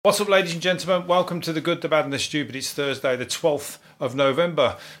What's up, ladies and gentlemen? Welcome to the Good, the Bad and the Stupid. It's Thursday the 12th of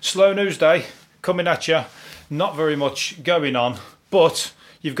November. Slow news day coming at you. Not very much going on, but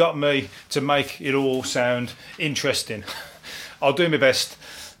you've got me to make it all sound interesting. I'll do my best.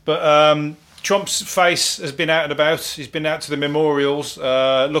 But Trump's face has been out and about. He's been out to the memorials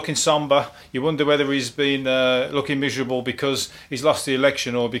looking sombre. You wonder whether he's been looking miserable because he's lost the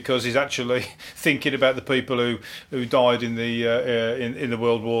election or because he's actually thinking about the people who died in the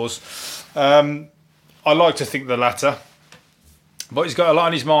World Wars. I like to think the latter. But he's got a lot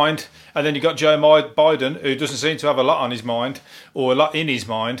on his mind. And then you've got Joe Biden, who doesn't seem to have a lot on his mind, or a lot in his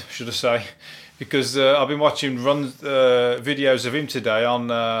mind, should I say. Because I've been watching videos of him today on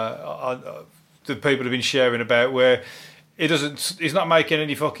the people have been sharing about where he's not making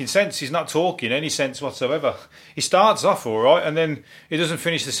any fucking sense. He's not talking any sense whatsoever. He starts off all right, and then he doesn't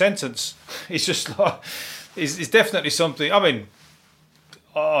finish the sentence. It's just like it's definitely something. I mean,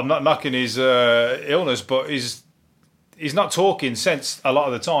 I'm not knocking his illness, but he's not talking sense a lot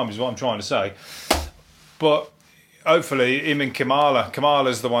of the time. Is what I'm trying to say. But hopefully, him and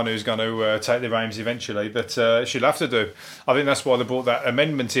Kamala's the one who's going to take the reins eventually, but she'll have to do. I think that's why they brought that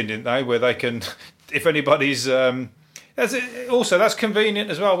amendment in, didn't they? Where they can, if anybody's... that's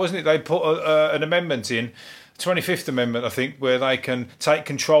convenient as well, wasn't it? They put an amendment in, 25th Amendment, I think, where they can take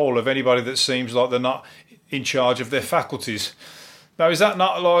control of anybody that seems like they're not in charge of their faculties. Now, is that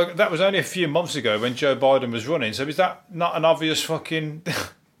not like... That was only a few months ago when Joe Biden was running, so is that not an obvious fucking...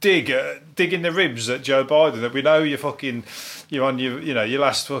 dig in the ribs at Joe Biden that we know you're on your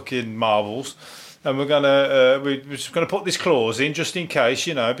last fucking marbles, and we're just gonna put this clause in just in case,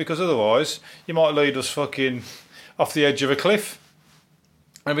 because otherwise you might lead us fucking off the edge of a cliff,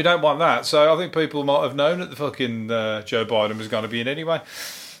 and we don't want that. So I think people might have known that the fucking Joe Biden was going to be in anyway.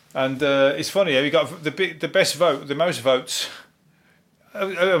 And it's funny, he got the best vote, the most votes.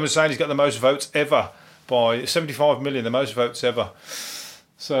 I was saying he's got the most votes ever by 75 million, the most votes ever.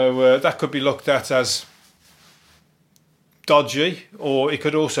 So that could be looked at as dodgy, or it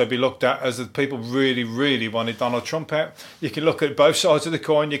could also be looked at as that people really, really wanted Donald Trump out. You can look at both sides of the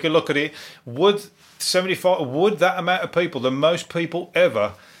coin. You can look at it. Would that amount of people, the most people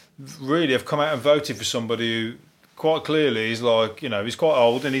ever, really have come out and voted for somebody who quite clearly is like, he's quite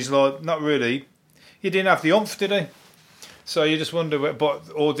old and he's like, not really, he didn't have the oomph, did he? So you just wonder,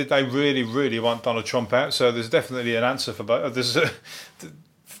 or did they really, really want Donald Trump out? So there's definitely an answer for both.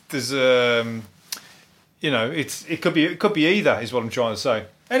 It could be either, is what I'm trying to say.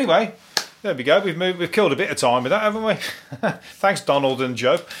 Anyway, there we go. We've killed a bit of time with that, haven't we? Thanks, Donald and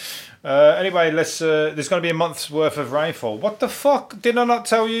Joe. Anyway, there's going to be a month's worth of rainfall. What the fuck? Did I not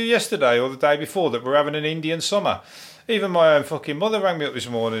tell you yesterday or the day before that we're having an Indian summer? Even my own fucking mother rang me up this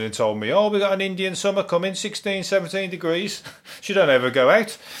morning and told me, we got an Indian summer coming, 16, 17 degrees. She don't ever go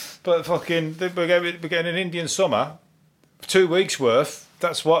out. But fucking, we're getting an Indian summer, 2 weeks worth.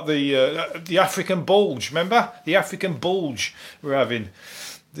 That's what the African bulge, remember? The African bulge we're having.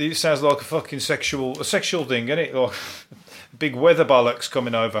 It sounds like a fucking sexual thing, isn't it? Like big weather bollocks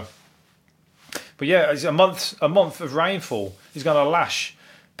coming over. But yeah, it's a month of rainfall is going to lash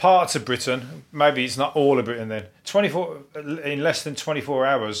parts of Britain. Maybe it's not all of Britain then. 24 in less than 24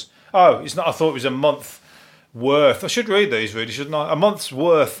 hours. Oh, it's not. I thought it was a month worth. I should read these really, shouldn't I? A month's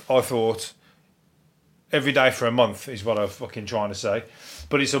worth, I thought. Every day for a month is what I'm fucking trying to say.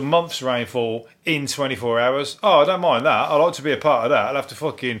 But it's a month's rainfall in 24 hours. Oh, I don't mind that. I'd like to be a part of that. I'll have to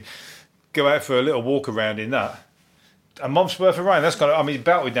fucking go out for a little walk around in that. A month's worth of rain. That's it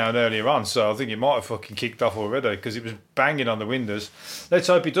belted down earlier on, so I think it might have fucking kicked off already because it was banging on the windows. Let's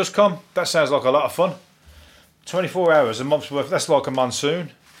hope it does come. That sounds like a lot of fun. 24 hours, a month's worth. That's like a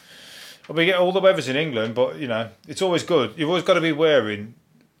monsoon. We get all the weathers in England, but, it's always good. You've always got to be wearing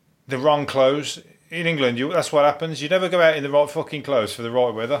the wrong clothes. In England, that's what happens. You never go out in the right fucking clothes for the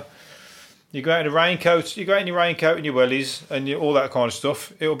right weather. You go out in a raincoat. You go out in your raincoat and your wellies and all that kind of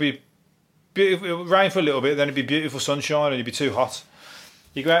stuff. It'll be beautiful. It'll rain for a little bit, then it'll be beautiful sunshine, and you'll be too hot.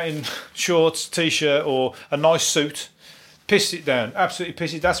 You go out in shorts, t-shirt, or a nice suit. Piss it down, absolutely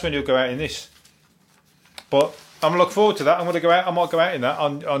piss it. That's when you'll go out in this. But I'm looking forward to that. I'm going to go out. I might go out in that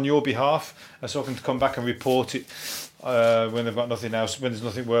on your behalf, so I can come back and report it when they've got nothing else. When there's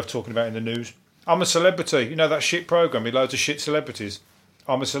nothing worth talking about in the news. I'm a celebrity. You know that shit programme with loads of shit celebrities?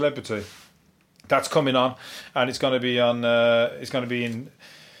 I'm a celebrity. That's coming on, and it's going to be on. It's going to be in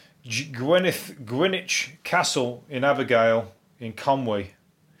Greenwich Castle in Abergale in Conwy,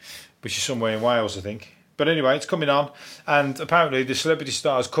 which is somewhere in Wales, I think. But anyway, it's coming on, and apparently the celebrity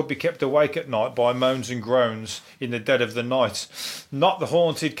stars could be kept awake at night by moans and groans in the dead of the night. Not the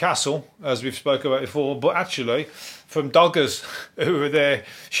haunted castle, as we've spoken about before, but actually from doggers who are there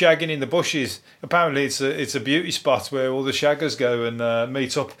shagging in the bushes. Apparently it's a beauty spot where all the shaggers go and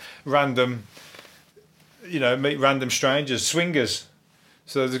meet up random, meet random strangers, swingers.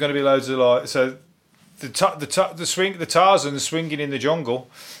 So there's going to be loads of the Tarzan swinging in the jungle,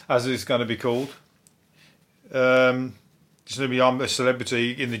 as it's going to be called. It's going to be I'm a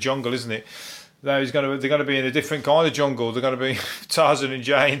celebrity in the jungle, isn't it? They're going to be in a different kind of jungle. They're going to be Tarzan and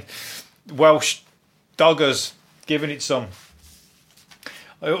Jane, Welsh doggers giving it some.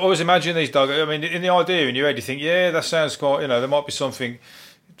 I always imagine these doggers. I mean, in the idea in your head, you think, yeah, that sounds quite. There might be something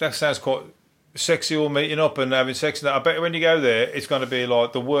that sounds quite sexy, all meeting up and having sex and that. I bet when you go there, it's going to be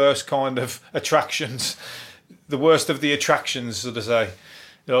like the worst kind of attractions, the worst of the attractions, so to say.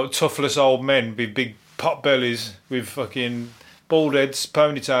 Toughless old men with big pot bellies, with fucking bald heads,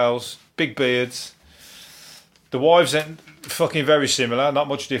 ponytails, big beards. The wives ain't fucking very similar, not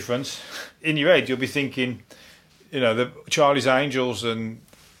much difference. In your head, you'll be thinking, the Charlie's Angels and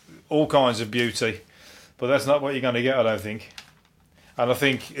all kinds of beauty, but that's not what you're going to get, I don't think. And I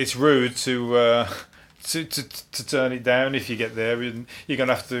think it's rude to turn it down if you get there. You're going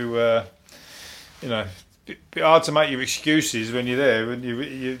to have to, be hard to make your excuses when you're there, and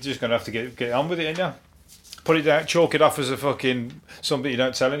you're just going to have to get on with it, ain't you? Put it down, chalk it off as a fucking something you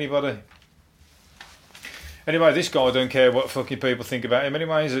don't tell anybody. Anyway, this guy don't care what fucking people think about him.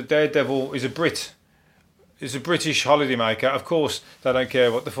 Anyway, he's a daredevil. He's a Brit. He's a British holidaymaker. Of course, they don't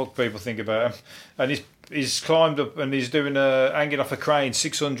care what the fuck people think about him. And he's climbed up and he's doing hanging off a crane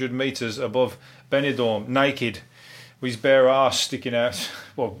 600 metres above Benidorm, naked, with his bare arse sticking out.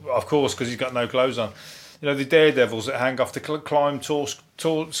 Well, of course, because he's got no clothes on. The daredevils that hang off climb tall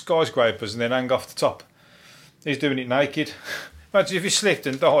skyscrapers and then hang off the top. He's doing it naked. Imagine if he slipped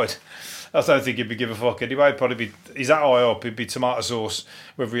and died. I don't think he'd give a fuck anyway. He's that high up, he'd be tomato sauce,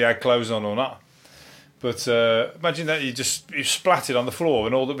 whether he had clothes on or not. But imagine that he splattered on the floor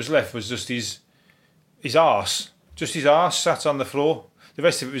and all that was left was just his arse. Just his arse sat on the floor. The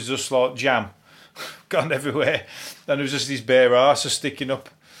rest of it was just like jam. Gone everywhere. And it was just his bare arse sticking up.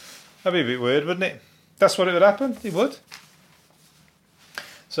 That'd be a bit weird, wouldn't it? That's what it would happen. It would.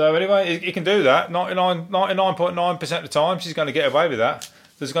 So anyway, he can do that. 99.9% of the time, he's going to get away with that.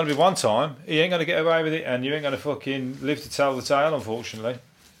 There's going to be one time he ain't going to get away with it, and you ain't going to fucking live to tell the tale, unfortunately.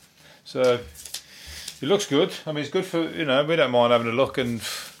 So it looks good. I mean, it's good for we don't mind having a look and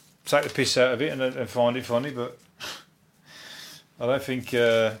take the piss out of it and find it funny, but I don't think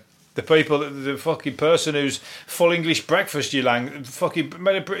the fucking person who's full English breakfast, fucking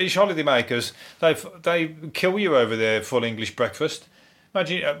British holiday makers, they kill you over their full English breakfast.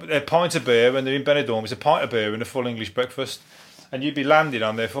 Imagine a pint of beer when they're in Benidorm. It's a pint of beer and a full English breakfast, and you'd be landing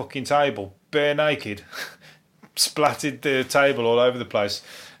on their fucking table, bare naked, splattered the table all over the place.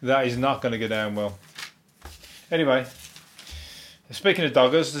 That is not going to go down well. Anyway, speaking of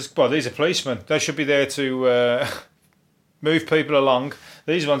doggers, these are policemen. They should be there to move people along.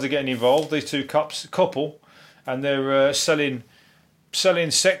 These ones are getting involved. These two couple, and they're selling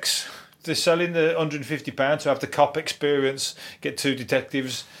sex. They're selling the £150 to have the cop experience. Get two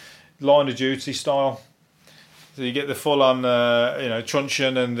detectives, line of duty style. So you get the full on,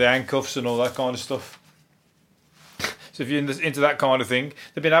 truncheon and the handcuffs and all that kind of stuff. So if you're into that kind of thing,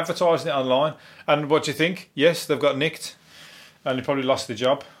 they've been advertising it online. And what do you think? Yes, they've got nicked, and they probably lost the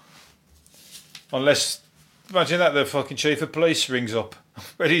job. Unless, imagine that the fucking chief of police rings up,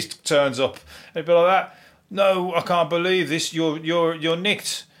 when he turns up, and he'd be like that. No, I can't believe this. You're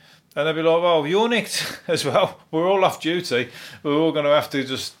nicked. And they'd be like, well, you're nicked as well. We're all off duty. We're all going to have to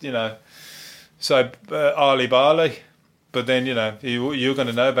just, say Ali Bali. But then, you're going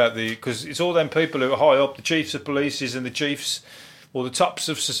to know about because it's all them people who are high up, the chiefs of police and the chiefs, or the tops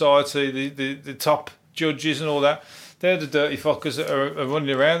of society, the top judges and all that. They're the dirty fuckers that are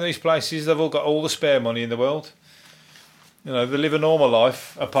running around these places. They've all got all the spare money in the world. They live a normal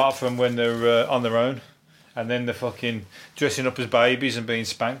life, apart from when they're on their own. And then they're fucking dressing up as babies and being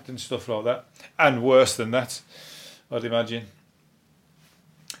spanked and stuff like that. And worse than that, I'd imagine.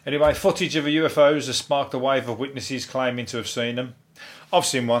 Anyway, footage of UFOs has sparked a wave of witnesses claiming to have seen them. I've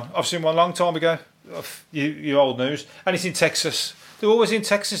seen one a long time ago. You old news. And it's in Texas. They're always in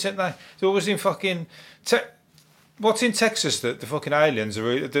Texas, aren't they? They're always in fucking... What's in Texas that the fucking aliens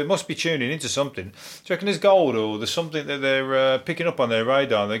are... They must be tuning into something. Do you reckon there's gold, or there's something that they're picking up on their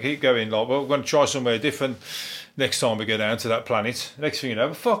radar? And they keep going like, well, we're going to try somewhere different next time we go down to that planet. Next thing you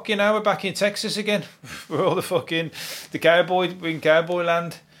know, we're back in Texas again. We're all the cowboy, we're in cowboy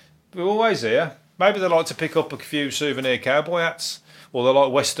land. We're always here. Maybe they like to pick up a few souvenir cowboy hats, or they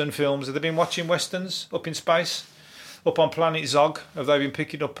like Western films. Have they been watching Westerns up in space? Up on Planet Zog, have they been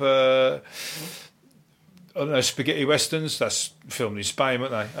picking up, I don't know, spaghetti Westerns? That's filmed in Spain,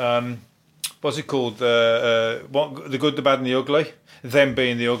 weren't they? What's it called? The Good, the Bad and the Ugly. Them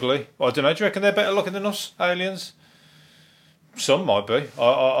being the ugly. I don't know, do you reckon they're better looking than us, aliens? Some might be.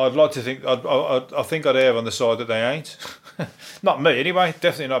 I'd like to think, I think I'd err on the side that they ain't. Not me, anyway.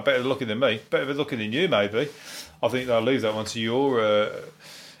 Definitely not better looking than me. Better looking than you, maybe. I think I'll leave that one to your...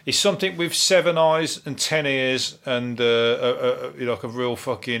 It's something with 7 eyes and 10 ears and like a real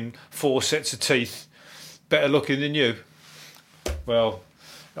fucking 4 sets of teeth. Better looking than you. Well,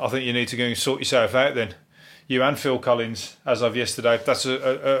 I think you need to go and sort yourself out then. You and Phil Collins, as of yesterday. That's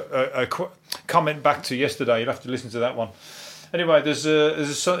a comment back to yesterday. You'll have to listen to that one. Anyway, there's a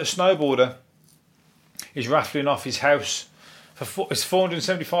snowboarder. He's raffling off his house. It's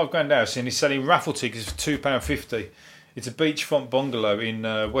 £475 house, and he's selling raffle tickets for £2.50. It's a beachfront bungalow in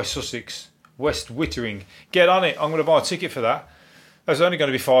West Sussex, West Wittering. Get on it. I'm going to buy a ticket for that. There's only going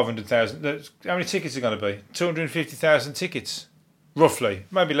to be 500,000. How many tickets are going to be? 250,000 tickets, roughly.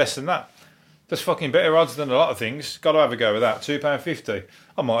 Maybe less than that. That's fucking better odds than a lot of things. Got to have a go with that. £2.50.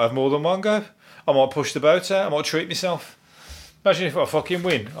 I might have more than one go. I might push the boat out. I might treat myself. Imagine if I fucking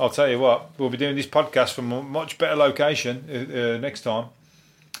win. I'll tell you what. We'll be doing this podcast from a much better location next time.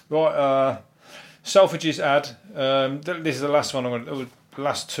 Right. Selfridges ad. This is the last one the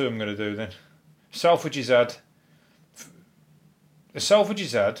last two I'm going to do then. Selfridges ad. A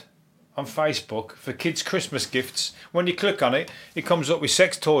Selfridges ad on Facebook for kids' Christmas gifts. When you click on it, it comes up with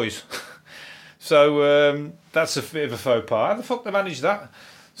sex toys. So that's a bit of a faux pas. How the fuck they manage that?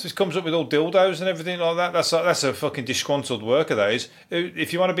 So it comes up with all dildos and everything like that. That's a fucking disgruntled worker, that is.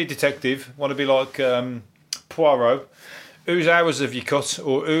 If you want to be detective, want to be like Poirot, whose hours have you cut,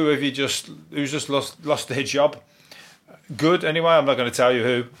 or who's just lost their job? Good, anyway. I'm not going to tell you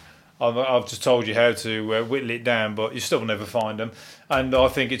who. I've just told you how to whittle it down, but you still never find them. And I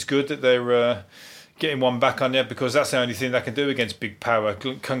think it's good that they're getting one back on you, because that's the only thing they can do against big power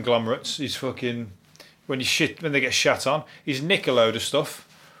conglomerates. Is fucking when they get shat on, is nick a load of stuff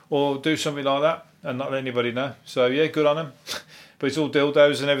or do something like that and not let anybody know. So yeah, good on them. But it's all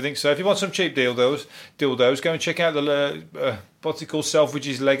dildos and everything. So if you want some cheap dildos, go and check out the what's it called,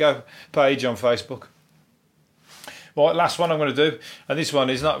 Selfridges Lego page on Facebook. Right, last one I'm going to do, and this one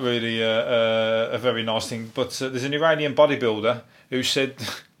is not really a very nice thing, but there's an Iranian bodybuilder who said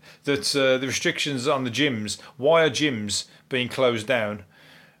that the restrictions on the gyms, why are gyms being closed down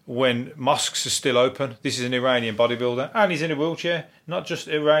when mosques are still open? This is an Iranian bodybuilder, and he's in a wheelchair, not just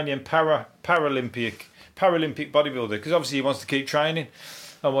Iranian Paralympic bodybuilder, because obviously he wants to keep training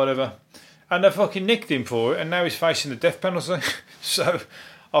and whatever. And they fucking nicked him for it, and now he's facing the death penalty. So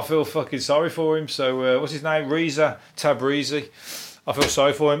I feel fucking sorry for him. So what's his name? Reza Tabrizi. I feel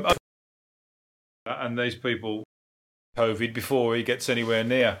sorry for him. And these people, COVID, before he gets anywhere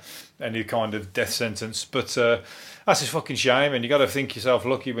near any kind of death sentence. But that's a fucking shame, and you got to think yourself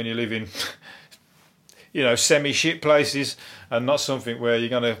lucky when you live in, semi-shit places, and not something where you're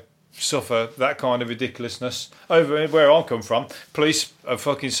going to suffer that kind of ridiculousness. Over where I come from, police are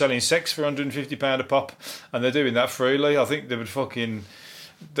fucking selling sex for £150 a pop, and they're doing that freely. I think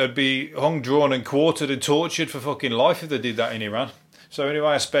they'd be hung, drawn and quartered and tortured for fucking life if they did that in Iran. So anyway,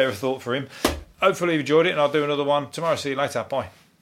 I spare a thought for him. Hopefully you enjoyed it, and I'll do another one tomorrow. See you later. Bye.